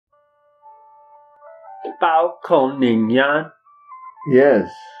Bao Kong Ning Yan. Yes,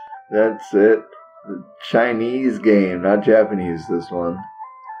 that's it. The Chinese game, not Japanese, this one.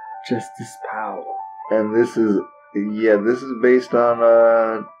 Justice Pao. And this is based on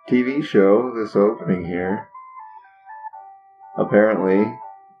a TV show, this opening here. Apparently.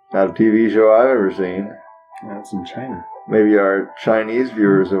 Not a TV show I've ever seen. That's in China. Maybe our Chinese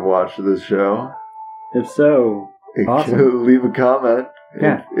viewers have watched this show. If so, awesome. Leave a comment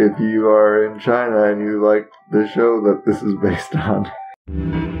if you are in China and you like the show that this is based on.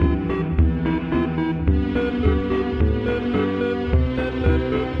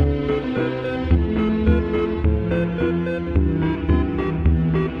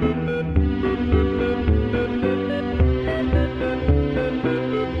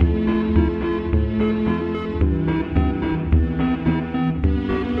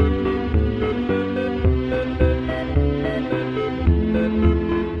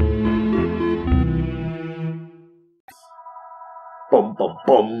 Bum bum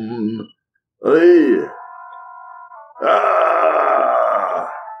bum. Hey.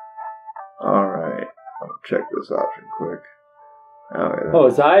 Alright. I'll check this option quick. Oh,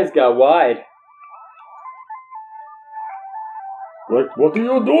 his eyes got wide. What are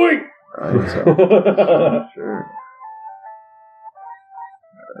you doing? I think so. Sure.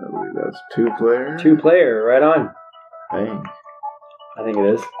 I believe that's 2-player. 2-player, right on. I think it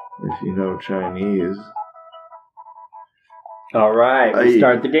is. If you know Chinese. Alright, we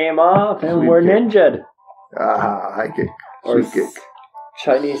start the game off and we're ninja'd. High kick. Or Sweet kick.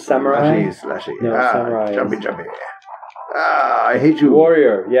 Chinese samurai. Slashy. No, samurai. Jumpy. I hate you.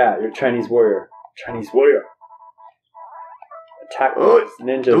 Warrior. Yeah, you're Chinese warrior. Chinese warrior. Attack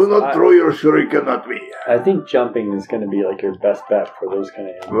ninjas. Do not throw your shuriken at me. I think jumping is going to be like your best bet for those kind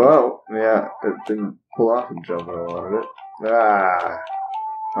of animals. Well, yeah, it didn't pull off and jump when I wanted it.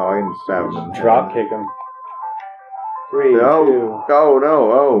 I can stab him. Drop kick him. 3, 2. Oh,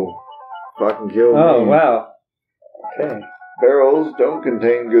 no. Oh. Fucking kill me. Oh, wow. Okay. Barrels don't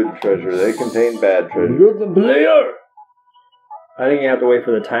contain good treasure. They contain bad treasure. You're the player! I think you have to wait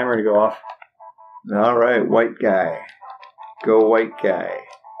for the timer to go off. Alright, white guy. Go white guy.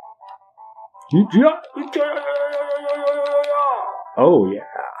 Oh, yeah.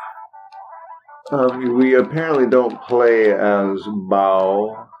 We apparently don't play as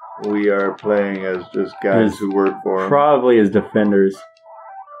Bao. We are playing as just guys who work for him. Probably as defenders.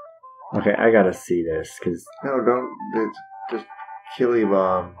 Okay, I gotta see this, because... No, don't... It's just killy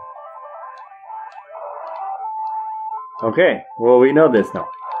bomb. Okay, well, we know this now.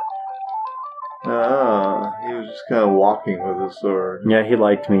 He was just kind of walking with his sword. Yeah, he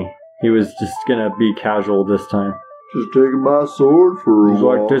liked me. He was just gonna be casual this time. Just taking my sword for a while. He's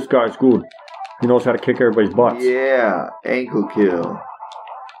like, this guy's good. He knows how to kick everybody's butts. Yeah, ankle kill.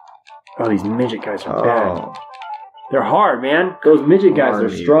 Oh, these midget guys are bad. They're hard, man. Those midget guys are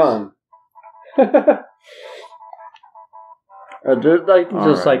strong. They're like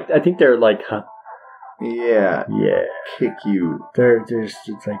just like I think they're like. Yeah. Kick you. They're just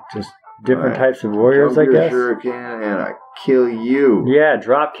different types of warriors, I guess. Shuriken and I kill you. Yeah,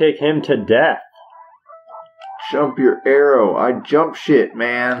 drop kick him to death. Jump your arrow. I jump shit,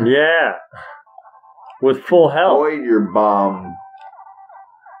 man. Yeah. With full health. Avoid your bomb.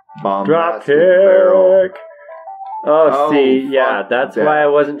 Drop kick. Barrel. Oh, see, yeah, that's why I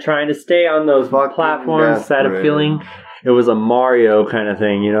wasn't trying to stay on those platforms. I had a feeling it was a Mario kind of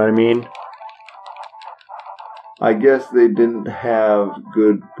thing, you know what I mean? I guess they didn't have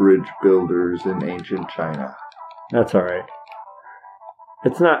good bridge builders in ancient China. That's alright.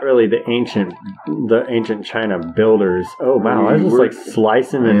 It's not really the ancient China builders. Oh wow, I was just like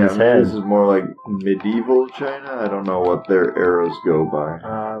slice him in his head. This is more like medieval China. I don't know what their arrows go by.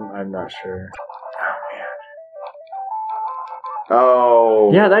 I'm not sure.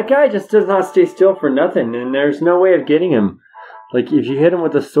 Oh. Yeah, that guy just does not stay still for nothing, and there's no way of getting him. Like, if you hit him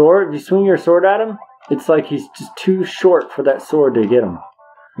with a sword, if you swing your sword at him, it's like he's just too short for that sword to get him.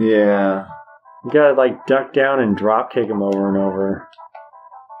 Yeah. You gotta, like, duck down and drop kick him over and over.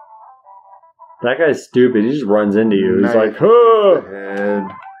 That guy's stupid. He just runs into you. He's like, oh! Head.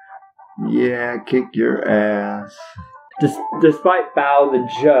 Yeah, kick your ass. Despite Bao, the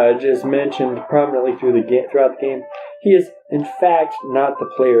judge, is mentioned prominently throughout the game, he is, in fact, not the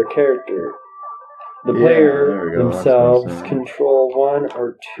player character. The player themselves control one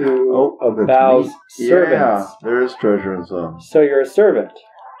or two of Bao's servants. Yeah, there is treasure in some. So you're a servant.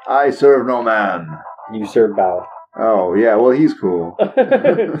 I serve no man. You serve Bao. Oh, yeah, well, he's cool.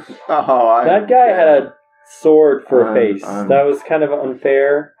 That guy had a sword for a face. That was kind of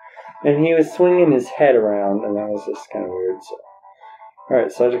unfair. And he was swinging his head around, and that was just kind of weird. So,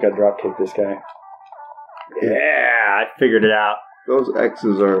 alright, so I just got to drop kick this guy. Yeah, I figured it out. Those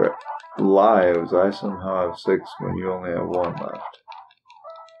X's are lives. I somehow have 6 when you only have 1 left.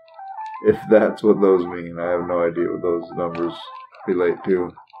 If that's what those mean, I have no idea what those numbers relate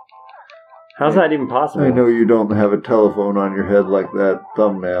to. How's that even possible? I know you don't have a telephone on your head like that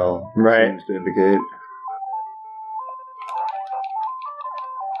thumbnail seems to indicate.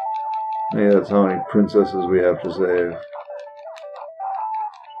 Maybe that's how many princesses we have to save.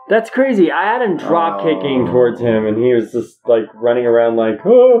 That's crazy. I had him drop kicking towards him, and he was just like running around like,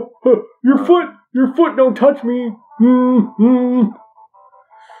 oh, your foot, don't touch me.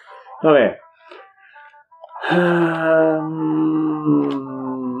 Okay.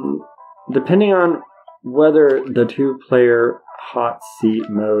 Depending on whether the 2-player hot seat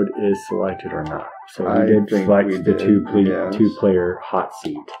mode is selected or not. So we did select the 2-player hot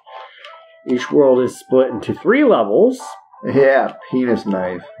seat. Each world is split into 3 levels. Yeah, penis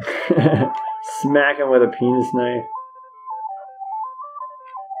knife. Smack him with a penis knife.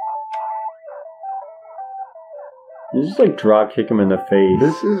 You just like drop kick him in the face.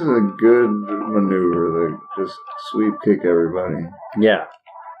 This is a good maneuver. They just sweep kick everybody. Yeah,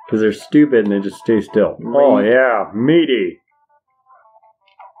 because they're stupid and they just stay still. Oh yeah, meaty.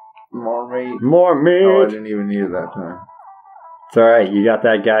 More meat. More meat. Oh, I didn't even need it that time. It's alright, you got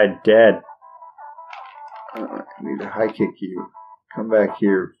that guy dead. I need to high kick you. Come back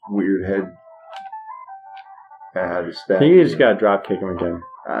here, weird head. I had to stab you. Just gotta drop kick him again.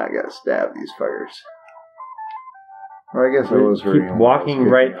 I gotta stab these fuckers. Or I guess I was hurting. Keep walking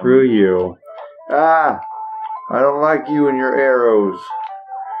right through you. I don't like you and your arrows.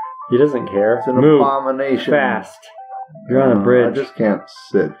 He doesn't care. It's an abomination. Fast. You're on a bridge. I just can't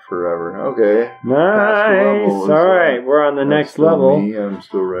sit forever. Okay. Nice. Alright, we're on the next level. Me. I'm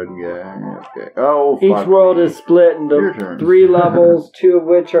still red guy. Okay. Oh, each world is split into 3 levels, 2 of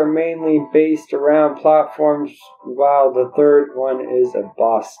which are mainly based around platforms, while the 3rd one is a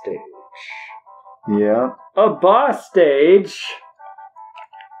boss stage. Yeah. A boss stage?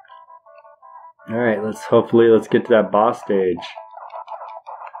 Alright, let's get to that boss stage.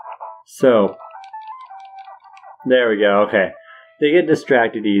 So, there we go, okay. They get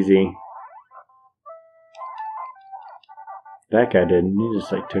distracted easy. That guy didn't, he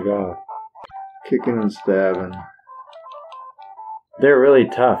just like took off. Kicking and stabbing. They're really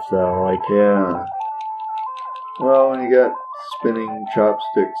tough though, like. Yeah. Well, when you got spinning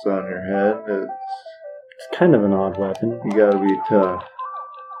chopsticks on your head, it's kind of an odd weapon. You gotta be tough.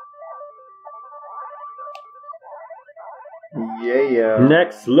 Yeah.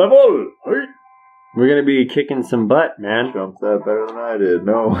 Next level! We're gonna be kicking some butt, man. Jumped that better than I did.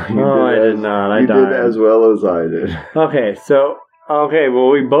 No, I did not. You did as well as I did. Okay, well,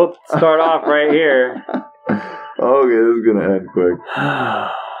 we both start off right here. Okay, this is gonna end quick.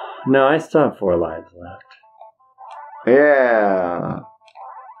 No, I still have 4 lives left. Yeah.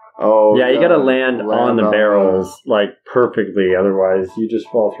 Oh. Yeah, you gotta land on the barrels, like, perfectly, otherwise you just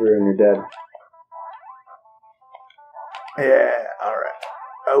fall through and you're dead. Yeah,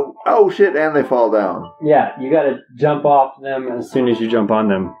 alright. Oh shit, and they fall down. Yeah, you gotta jump off them as soon as you jump on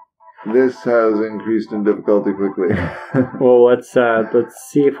them. This has increased in difficulty quickly. Well, let's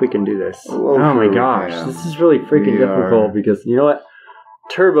see if we can do this. Oh my gosh, this is really freaking difficult because, you know what?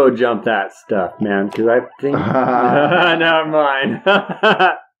 Turbo jump that stuff, man, because I think... Never mind.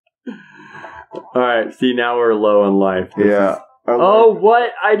 Alright, see, now we're low on life.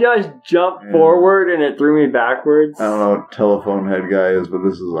 What? I just jumped forward and it threw me backwards? I don't know what telephone head guy is, but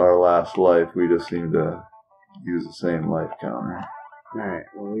this is our last life. We just seem to use the same life counter. Alright,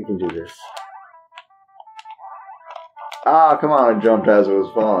 well, we can do this. Come on, I jumped as it was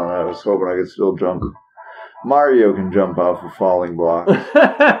falling. I was hoping I could still jump. Mario can jump off of falling blocks.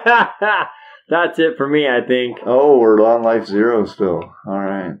 That's it for me, I think. Oh, we're on life 0 still.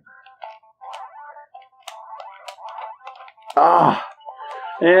 Alright.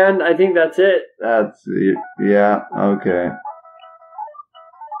 And I think that's it. That's it. Yeah, okay.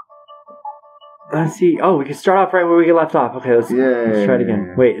 Let's see. Oh, we can start off right where we get left off. Okay, let's try it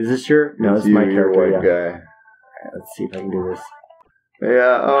again. Wait, is this your... No, this is my character. Guy. Alright, let's see if I can do this.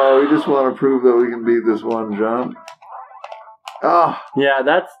 Yeah, we just want to prove that we can beat this one jump. Yeah,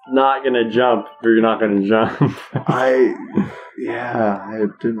 that's not going to jump if you're not going to jump. I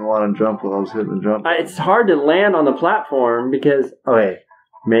didn't want to jump while I was hitting the jump. It's hard to land on the platform because... Okay,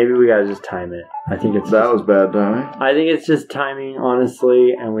 maybe we got to just time it. I think it's... That was bad timing. I think it's just timing,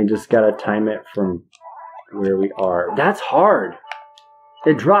 honestly, and we just got to time it from where we are. That's hard.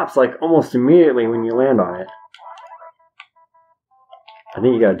 It drops, like, almost immediately when you land on it. I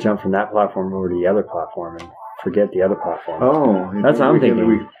think you got to jump from that platform over to the other platform and forget the other platform. Oh, that's what I'm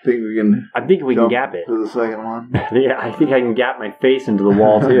thinking. I think we can gap it to the second one. Yeah, I think I can gap my face into the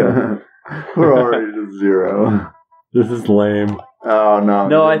wall too. We're already to 0. This is lame. Oh no!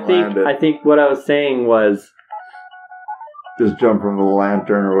 No, I think what I was saying was just jump from the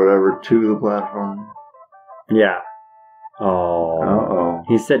lantern or whatever to the platform. Yeah. Oh. Uh-oh.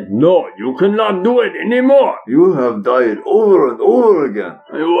 He said, "No, you cannot do it anymore. You have died over and over again.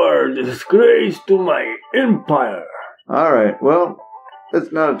 You are a disgrace to my empire." Alright, well,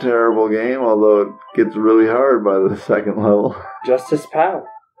 it's not a terrible game, although it gets really hard by the second level. Justice Pal.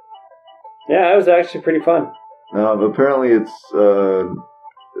 Yeah, it was actually pretty fun. Apparently it's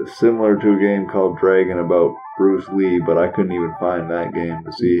similar to a game called Dragon about Bruce Lee, but I couldn't even find that game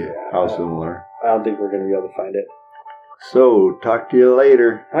to see how similar. I don't think we're going to be able to find it. So, talk to you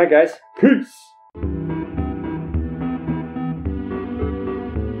later. Hi, guys. Peace.